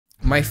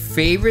My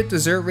favorite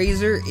dessert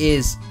razor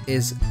is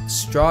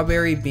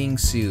strawberry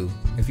bingsu.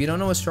 If you don't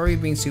know what strawberry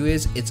bingsu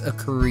is, it's a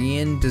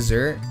Korean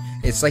dessert.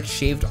 It's like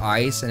shaved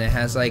ice and it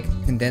has like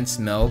condensed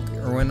milk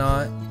or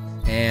whatnot.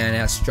 And it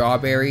has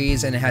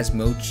strawberries and it has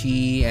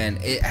mochi and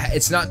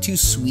it's not too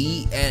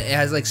sweet and it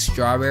has like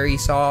strawberry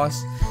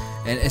sauce.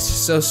 And it's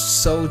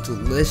so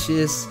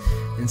delicious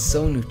and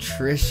so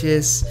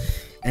nutritious.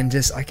 And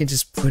I can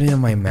just put it in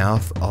my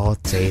mouth all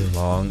day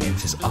long and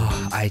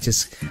I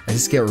just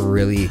get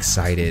really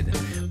excited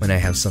when I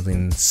have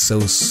something so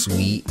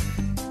sweet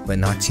but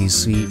not too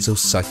sweet, so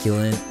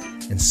succulent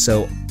and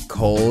so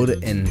cold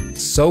and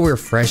so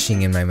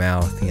refreshing in my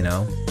mouth, you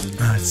know?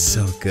 Oh, it's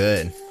so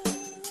good.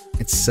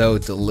 It's so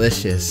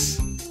delicious.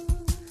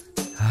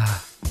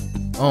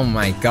 Oh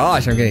my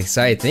gosh, I'm getting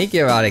excited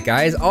thinking about it,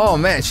 guys. Oh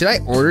man, should I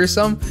order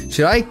some?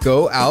 Should I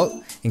go out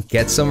and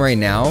get some right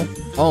now?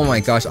 Oh my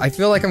gosh, I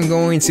feel like I'm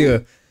going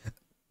to...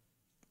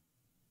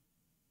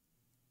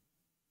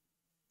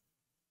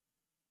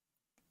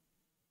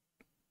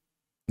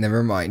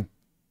 Never mind.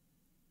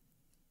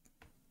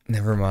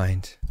 Never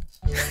mind.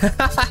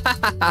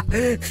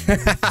 That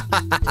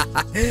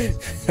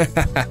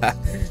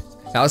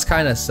was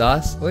kind of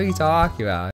sus. What are you talking about?